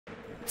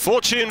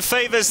Fortune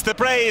favours the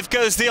brave,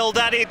 goes the old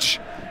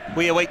adage.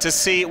 We await to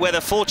see whether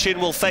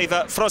fortune will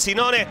favour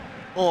Frosinone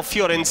or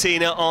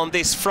Fiorentina on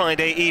this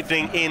Friday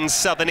evening in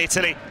southern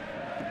Italy.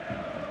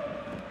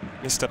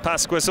 Mr.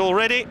 Pasqua's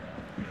already.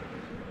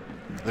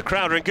 The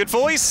crowd are in good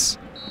voice.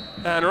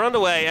 And we're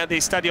underway at the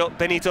Stadio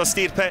Benito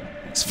Stirpe.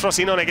 It's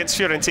Frosinone against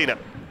Fiorentina.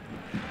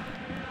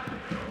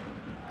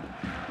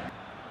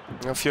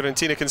 Now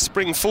Fiorentina can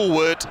spring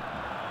forward.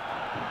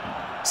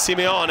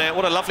 Simeone,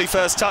 what a lovely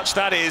first touch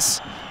that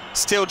is.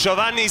 Still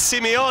Giovanni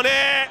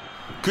Simeone.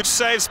 Good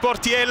save,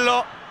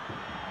 Sportiello.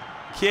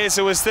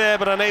 Chiesa was there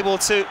but unable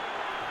to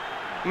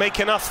make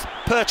enough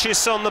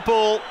purchase on the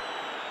ball.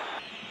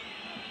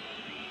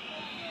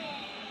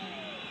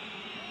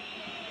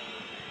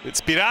 It's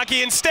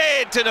Biraghi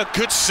instead, and a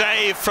good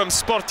save from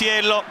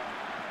Sportiello.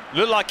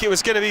 Looked like it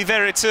was going to be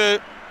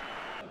Veretout.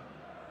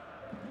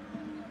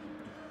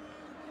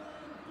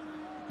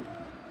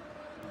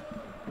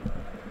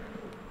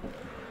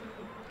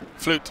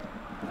 Flute.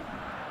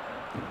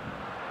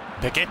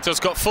 Beghetto's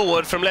got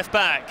forward from left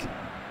back.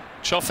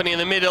 Ciofani in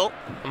the middle,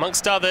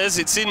 amongst others.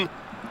 It's in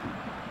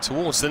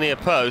towards the near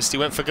post. He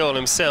went for goal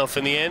himself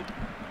in the end.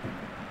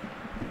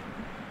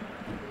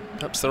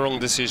 Perhaps the wrong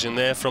decision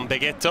there from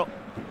Beghetto.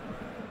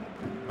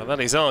 Well, that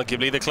is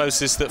arguably the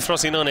closest that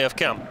Frosinone have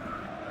come.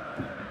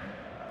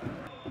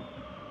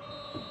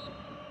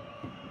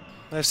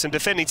 They have some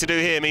defending to do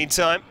here,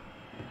 meantime.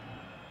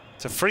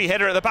 It's a free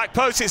header at the back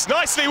post. It's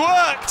nicely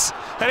worked,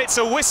 and it's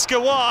a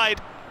whisker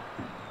wide.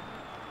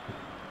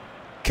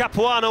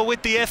 Capuano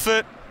with the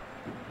effort.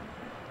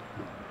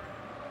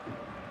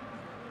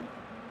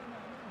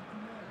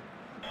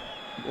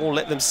 Or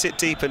let them sit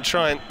deep and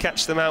try and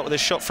catch them out with a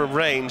shot from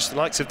range. The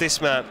likes of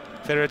this man,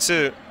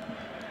 Veretout.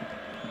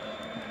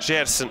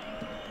 Gerson.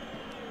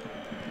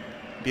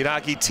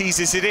 Biraghi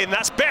teases it in.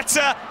 That's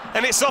better,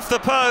 and it's off the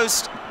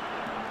post.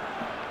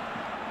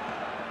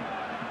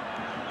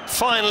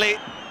 Finally,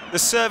 the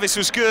service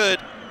was good.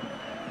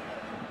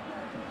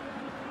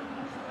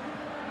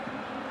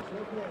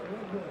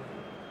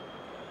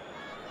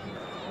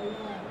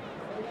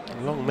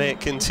 Long may it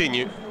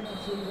continue.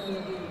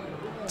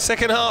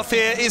 Second half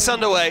here is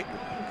underway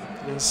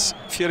as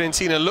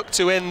Fiorentina look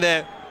to end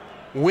their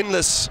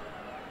winless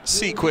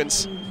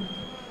sequence.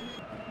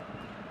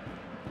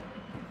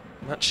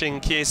 Matching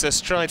Chiesa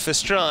stride for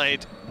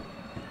stride.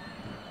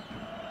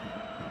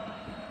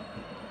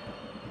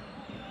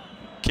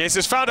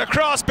 Chiesa's found a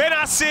cross,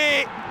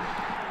 Benassi!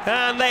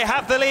 And they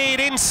have the lead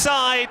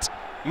inside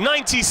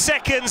 90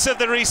 seconds of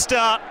the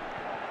restart.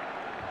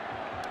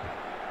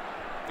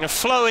 A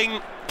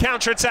flowing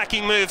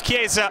counter-attacking move,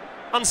 Chiesa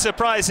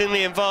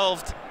unsurprisingly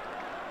involved.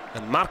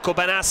 And Marco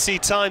Benassi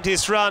timed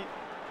his run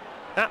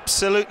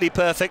absolutely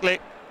perfectly.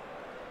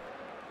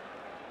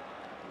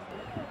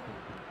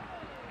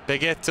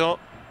 Beghetto,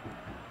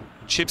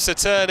 chips are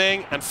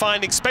turning and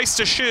finding space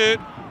to shoot.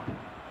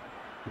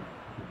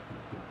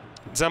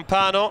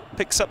 Zampano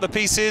picks up the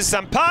pieces.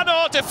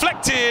 Zampano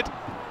deflected.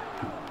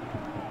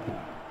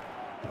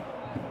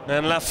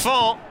 And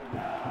Lafont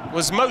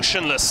was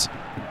motionless.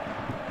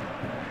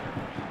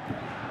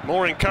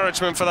 More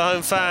encouragement for the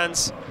home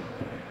fans.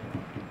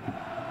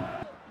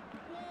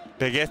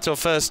 Beghetto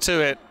first to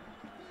it.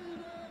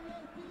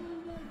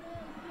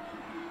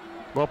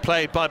 Well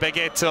played by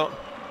Beghetto.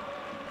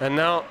 And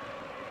now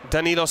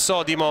Danilo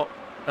Sodimo,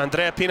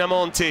 Andrea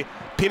Pinamonti.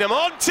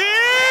 Pinamonti!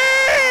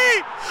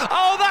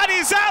 Oh, that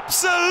is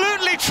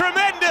absolutely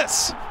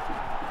tremendous!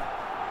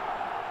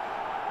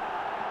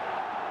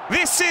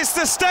 This is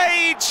the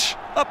stage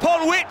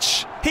upon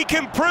which he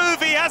can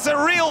prove he has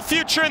a real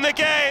future in the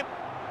game.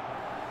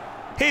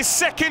 His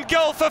second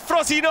goal for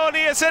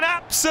Frosinone is an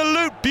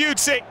absolute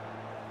beauty.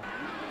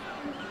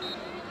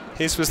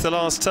 His was the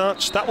last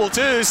touch. That will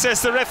do,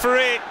 says the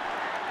referee.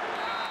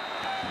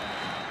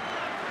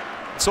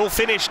 It's all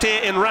finished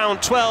here in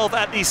round 12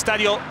 at the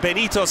Stadio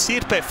Benito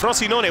Stirpe.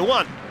 Frosinone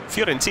 1,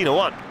 Fiorentina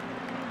 1.